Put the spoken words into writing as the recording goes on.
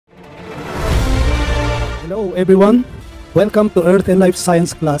Hello everyone, welcome to Earth and Life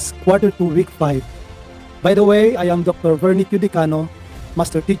Science class, Quarter 2, Week 5. By the way, I am Dr. Vernie Decano,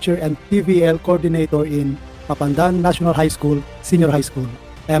 Master Teacher and TVL Coordinator in Mapandan National High School, Senior High School.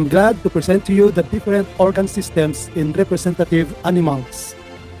 I am glad to present to you the different organ systems in representative animals.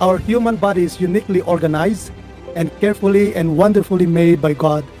 Our human body is uniquely organized and carefully and wonderfully made by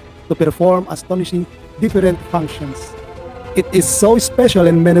God to perform astonishing different functions. It is so special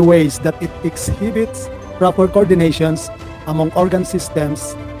in many ways that it exhibits proper coordinations among organ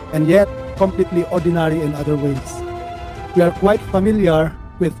systems and yet completely ordinary in other ways. We are quite familiar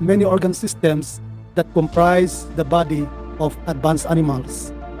with many organ systems that comprise the body of advanced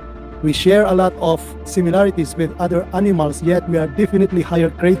animals. We share a lot of similarities with other animals, yet we are definitely higher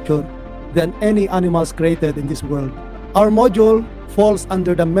creature than any animals created in this world. Our module falls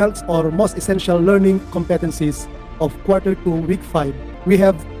under the MELTS or most essential learning competencies of Quarter 2, Week 5. We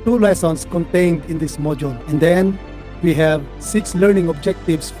have 2 lessons contained in this module, and then we have 6 learning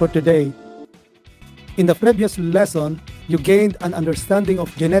objectives for today. In the previous lesson, you gained an understanding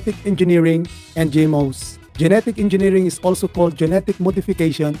of genetic engineering and GMOs. Genetic engineering is also called genetic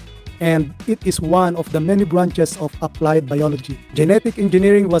modification, and it is one of the many branches of applied biology. Genetic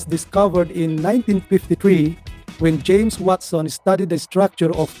engineering was discovered in 1953 when James Watson studied the structure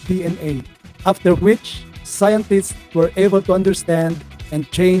of DNA, after which scientists were able to understand and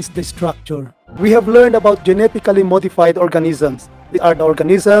change the structure. We have learned about genetically modified organisms. These are the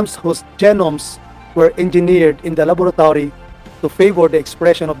organisms whose genomes were engineered in the laboratory to favor the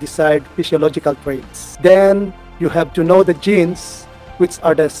expression of desired physiological traits. Then you have to know the genes, which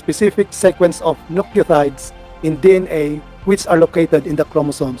are the specific sequence of nucleotides in DNA which are located in the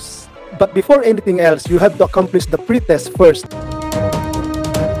chromosomes. But before anything else, you have to accomplish the pre-test first.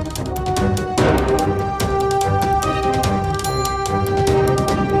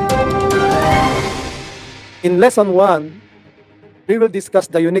 In Lesson 1, we will discuss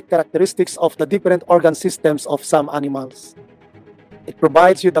the unique characteristics of the different organ systems of some animals. It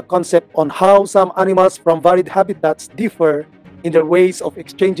provides you the concept on how some animals from varied habitats differ in their ways of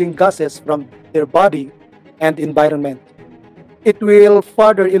exchanging gases from their body and environment. It will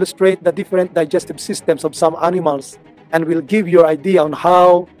further illustrate the different digestive systems of some animals and will give you an idea on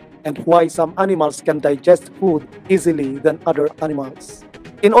how and why some animals can digest food easily than other animals.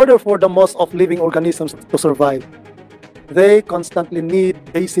 In order for the most of living organisms to survive, they constantly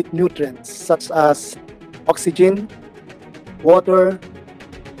need basic nutrients such as oxygen, water,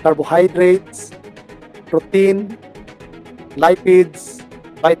 carbohydrates, protein, lipids,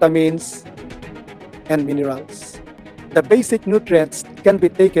 vitamins, and minerals. The basic nutrients can be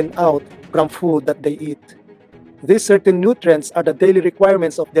taken out from food that they eat. These certain nutrients are the daily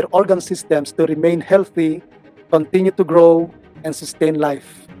requirements of their organ systems to remain healthy, continue to grow, and sustain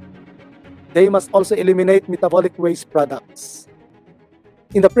life. They must also eliminate metabolic waste products.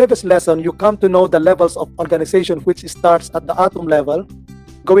 In the previous lesson, you come to know the levels of organization, which starts at the atom level,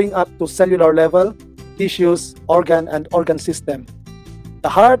 going up to cellular level, tissues, organ, and organ system. The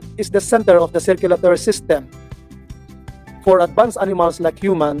heart is the center of the circulatory system. For advanced animals like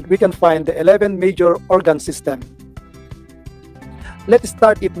human, we can find the 11 major organ systems. Let's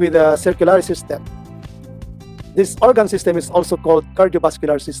start it with the circulatory system. This organ system is also called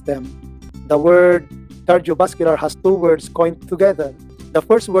cardiovascular system. The word cardiovascular has 2 words coined together. The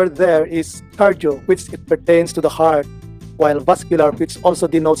first word there is cardio, which it pertains to the heart, while vascular, which also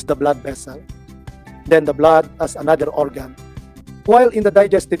denotes the blood vessel. Then the blood as another organ. While in the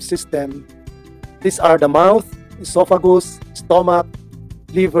digestive system, these are the mouth, esophagus, stomach,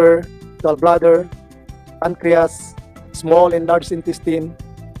 liver, gallbladder, pancreas, small and large intestine,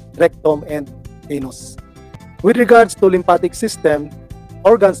 rectum, and anus. With regards to lymphatic system,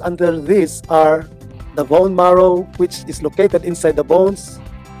 organs under this are the bone marrow, which is located inside the bones,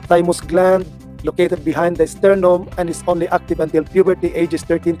 thymus gland, located behind the sternum and is only active until puberty ages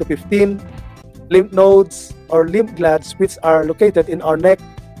 13 to 15, lymph nodes or lymph glands, which are located in our neck,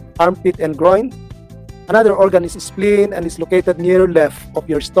 armpit, and groin. Another organ is spleen and is located near left of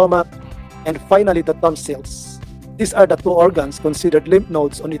your stomach, and finally the tonsils. These are the 2 organs considered lymph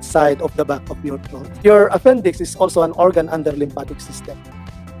nodes on each side of the back of your throat. Your appendix is also an organ under lymphatic system.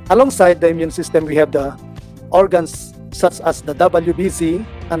 Alongside the immune system, we have the organs such as the WBC,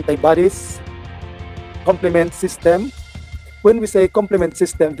 antibodies, complement system. When we say complement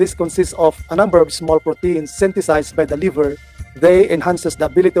system, this consists of a number of small proteins synthesized by the liver. They enhances the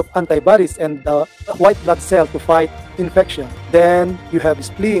ability of antibodies and the white blood cell to fight infection. Then you have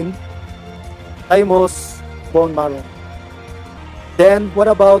spleen, thymus, bone marrow. Then what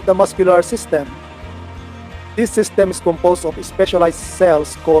about the muscular system? This system is composed of specialized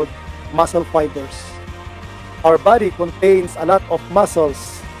cells called muscle fibers. Our body contains a lot of muscles.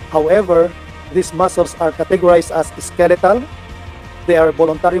 However, these muscles are categorized as skeletal. They are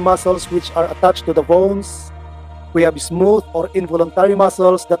voluntary muscles which are attached to the bones. We have smooth or involuntary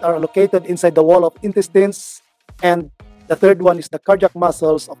muscles that are located inside the wall of intestines. And the third one is the cardiac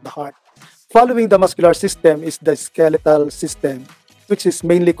muscles of the heart. Following the muscular system is the skeletal system, which is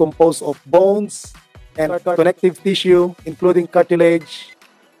mainly composed of bones and connective tissue, including cartilage,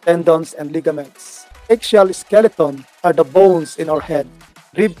 tendons, and ligaments. Axial skeleton are the bones in our head,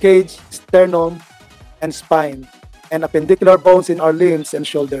 rib cage, sternum, and spine, and appendicular bones in our limbs and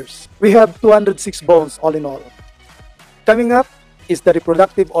shoulders. We have 206 bones all in all. Coming up is the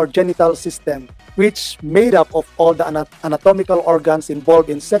reproductive or genital system, which made up of all the anatomical organs involved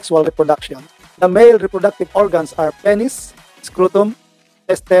in sexual reproduction. The male reproductive organs are penis, scrotum,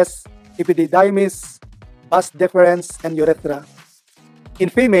 testes, epididymis, vas deferens, and urethra. In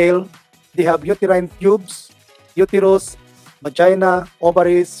female, they have uterine tubes, uterus, vagina,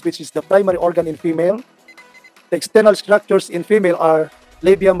 ovaries, which is the primary organ in female. The external structures in female are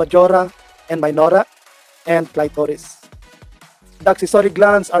labia majora and minora, and clitoris. The accessory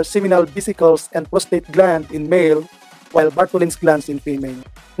glands are seminal vesicles and prostate gland in male, while Bartholin's glands in female.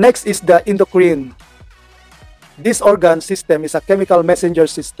 Next is the endocrine. This organ system is a chemical messenger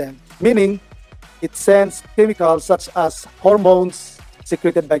system, meaning it sends chemicals such as hormones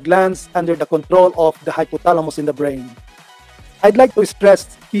secreted by glands under the control of the hypothalamus in the brain. I'd like to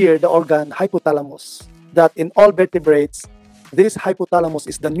stress here the organ hypothalamus, that in all vertebrates, this hypothalamus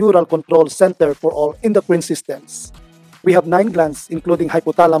is the neural control center for all endocrine systems. We have 9 glands, including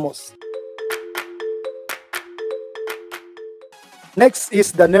hypothalamus. Next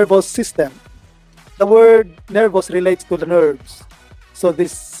is the nervous system. The word nervous relates to the nerves. So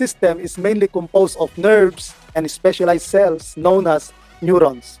this system is mainly composed of nerves and specialized cells known as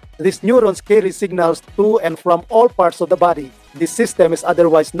neurons. These neurons carry signals to and from all parts of the body. This system is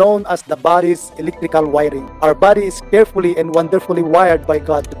otherwise known as the body's electrical wiring. Our body is carefully and wonderfully wired by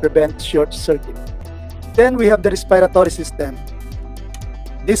God to prevent short circuit. Then we have the respiratory system.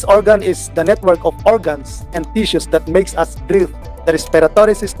 This organ is the network of organs and tissues that makes us breathe. The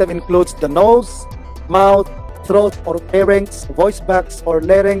respiratory system includes the nose, mouth, throat or pharynx, voice box or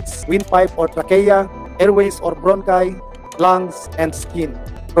larynx, windpipe or trachea, airways or bronchi, lungs, and skin.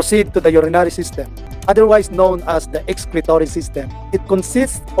 Proceed to the urinary system, otherwise known as the excretory system. It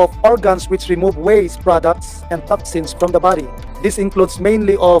consists of organs which remove waste products and toxins from the body. This includes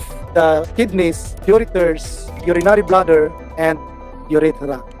mainly of the kidneys, ureters, urinary bladder, and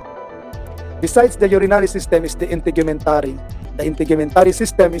urethra. Besides the urinary system is the integumentary. The integumentary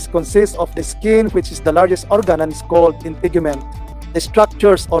system consists of the skin, which is the largest organ and is called integument. The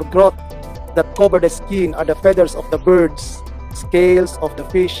structures or growth that cover the skin are the feathers of the birds, scales of the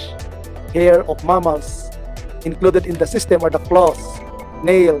fish, hair of mammals. Included in the system are the claws,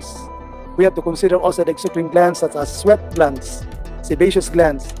 nails. We have to consider also the exocrine glands such as sweat glands, sebaceous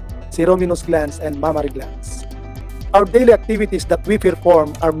glands, serominous glands, and mammary glands. Our daily activities that we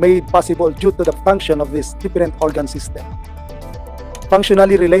perform are made possible due to the function of this different organ system.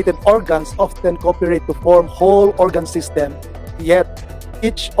 Functionally related organs often cooperate to form whole organ system, yet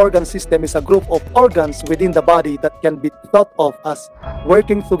each organ system is a group of organs within the body that can be thought of as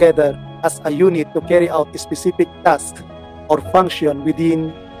working together as a unit to carry out a specific task or function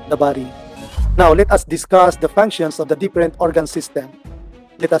within the body. Now let us discuss the functions of the different organ system.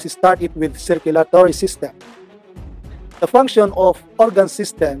 Let us start it with circulatory system. The function of organ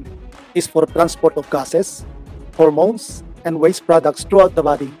system is for transport of gases, hormones, and waste products throughout the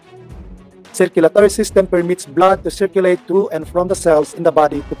body. Circulatory system permits blood to circulate to and from the cells in the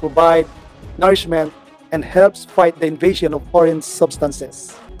body to provide nourishment and helps fight the invasion of foreign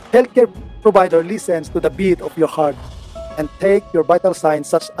substances. Healthcare provider listens to the beat of your heart and take your vital signs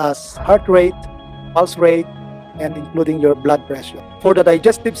such as heart rate, pulse rate, and including your blood pressure. For the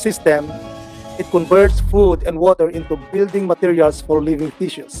digestive system, it converts food and water into building materials for living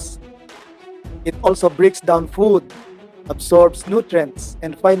tissues. It also breaks down food, absorbs nutrients,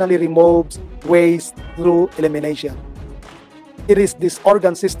 and finally removes waste through elimination. It is this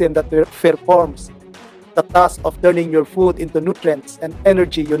organ system that performs the task of turning your food into nutrients and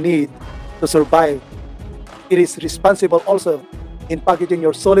energy you need to survive. It is responsible also in packaging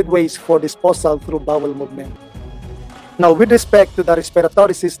your solid waste for disposal through bowel movement. Now, with respect to the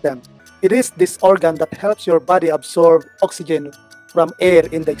respiratory system, it is this organ that helps your body absorb oxygen from air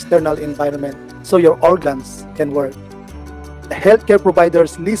in the external environment so your organs can work. The healthcare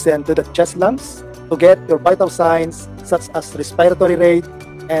providers listen to the chest lumps to get your vital signs such as respiratory rate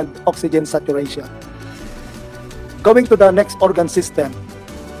and oxygen saturation. Going to the next organ system,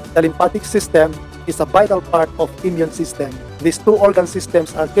 the lymphatic system is a vital part of immune system. These two organ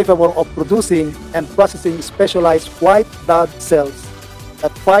systems are capable of producing and processing specialized white blood cells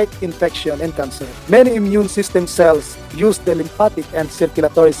that fight infection and cancer. Many immune system cells use the lymphatic and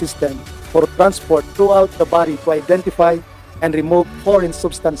circulatory system for transport throughout the body to identify and remove foreign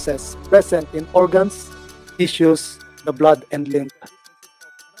substances present in organs, tissues, the blood, and lymph.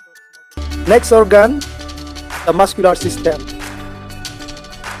 Next organ, the muscular system.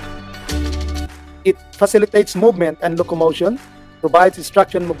 It facilitates movement and locomotion, provides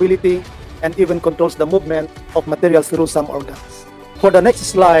instruction, mobility, and even controls the movement of materials through some organs. For the next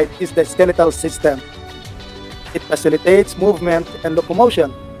slide is the skeletal system. It facilitates movement and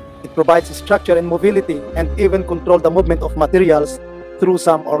locomotion. It provides structure and mobility, and even control the movement of materials through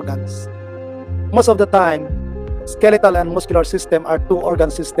some organs. Most of the time, skeletal and muscular system are two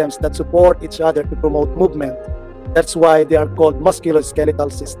organ systems that support each other to promote movement. That's why they are called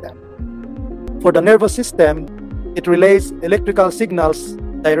musculoskeletal system. For the nervous system, it relays electrical signals,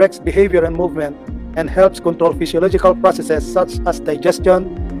 directs behavior and movement, and helps control physiological processes such as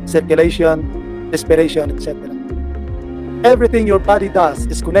digestion, circulation, respiration, etc. Everything your body does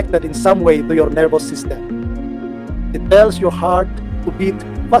is connected in some way to your nervous system. It tells your heart to beat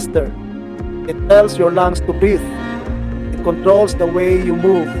faster. It tells your lungs to breathe. It controls the way you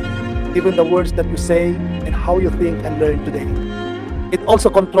move, even the words that you say and how you think and learn today. It also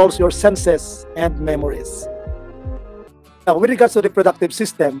controls your senses and memories. Now, with regards to the reproductive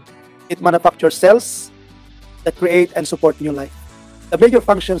system, it manufactures cells that create and support new life. The major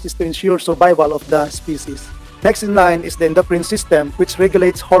functions is to ensure survival of the species. Next in line is the endocrine system, which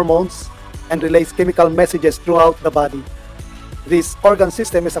regulates hormones and relays chemical messages throughout the body. This organ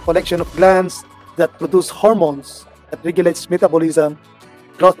system is a collection of glands that produce hormones that regulates metabolism,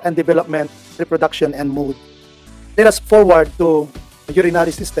 growth and development, reproduction, and mood. Let us forward to the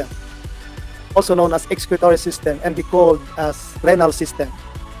urinary system, also known as excretory system, and be called as renal system.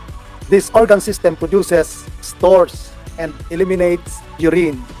 This organ system produces, stores, and eliminates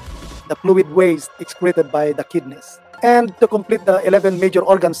urine, the fluid waste excreted by the kidneys. And to complete the 11 major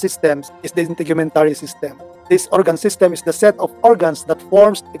organ systems is the integumentary system. This organ system is the set of organs that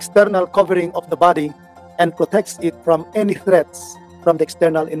forms the external covering of the body and protects it from any threats from the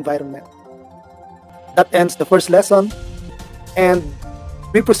external environment. That ends the first lesson, and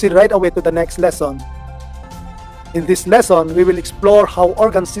we proceed right away to the next lesson. In this lesson, we will explore how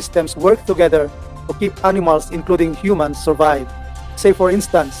organ systems work together to keep animals, including humans, survive. Say for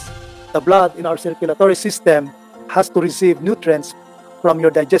instance, the blood in our circulatory system has to receive nutrients from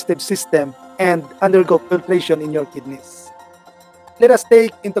your digestive system and undergo filtration in your kidneys. Let us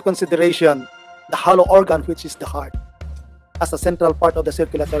take into consideration the hollow organ, which is the heart. As a central part of the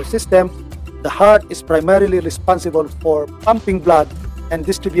circulatory system, the heart is primarily responsible for pumping blood and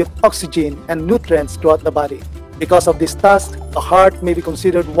distribute oxygen and nutrients throughout the body. Because of this task, the heart may be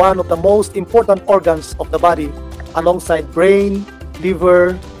considered one of the most important organs of the body, alongside brain,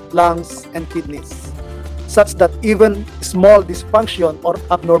 liver, lungs, and kidneys, such that even small dysfunction or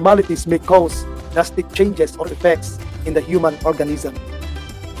abnormalities may cause drastic changes or effects in the human organism.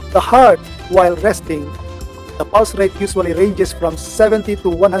 The heart, while resting, the pulse rate usually ranges from 70 to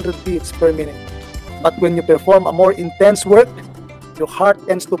 100 beats per minute. But when you perform a more intense work, your heart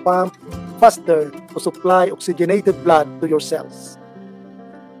tends to pump faster to supply oxygenated blood to your cells.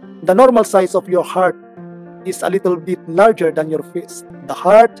 The normal size of your heart is a little bit larger than your fist. The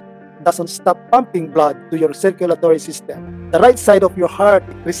heart doesn't stop pumping blood to your circulatory system. The right side of your heart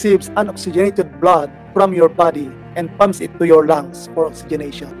receives unoxygenated blood from your body and pumps it to your lungs for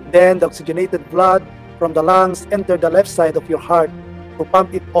oxygenation. Then the oxygenated blood from the lungs enter the left side of your heart to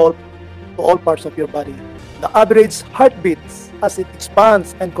pump it all to all parts of your body. The average heartbeat as it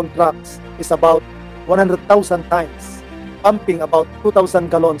expands and contracts is about 100,000 times, pumping about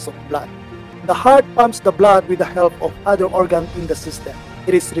 2,000 gallons of blood. The heart pumps the blood with the help of other organs in the system.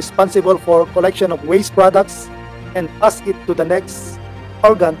 It is responsible for collection of waste products and pass it to the next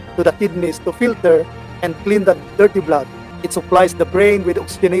organ, to the kidneys, to filter and clean the dirty blood. It supplies the brain with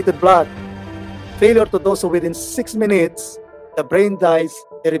oxygenated blood. Failure to do so within 6 minutes, the brain dies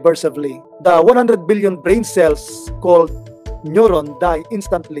irreversibly. The 100 billion brain cells called neuron die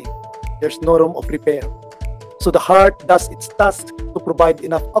instantly. There's no room of repair. So the heart does its task to provide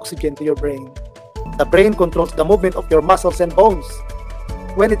enough oxygen to your brain. The brain controls the movement of your muscles and bones.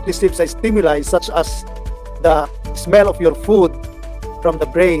 When it receives a stimuli such as the smell of your food from the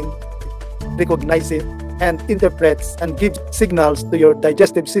brain, it recognizes it and interprets and gives signals to your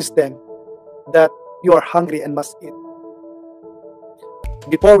digestive system that you are hungry and must eat.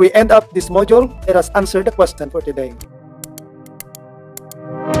 Before we end up this module, let us answer the question for today.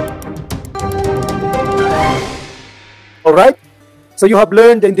 All right? So you have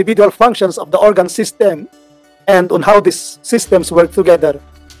learned the individual functions of the organ system and on how these systems work together.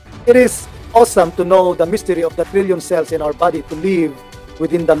 It is awesome to know the mystery of the trillion cells in our body to live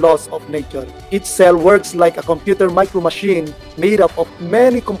within the laws of nature. Each cell works like a computer micro machine made up of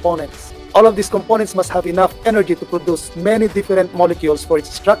many components. All of these components must have enough energy to produce many different molecules for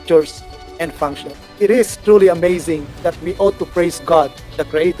its structures and function. It is truly amazing that we ought to praise God, the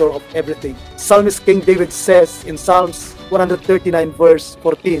creator of everything. Psalmist King David says in Psalms 139 verse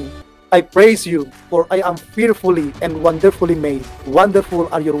 14, I praise you, for I am fearfully and wonderfully made. Wonderful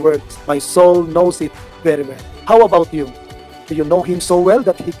are your works. My soul knows it very well. How about you? Do you know Him so well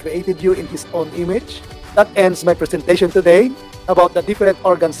that He created you in His own image? That ends my presentation today about the different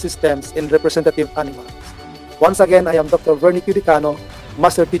organ systems in representative animals. Once again, I am Dr. Vernie Decano,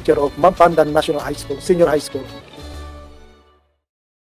 Master Teacher of Mampandan National High School, Senior High School.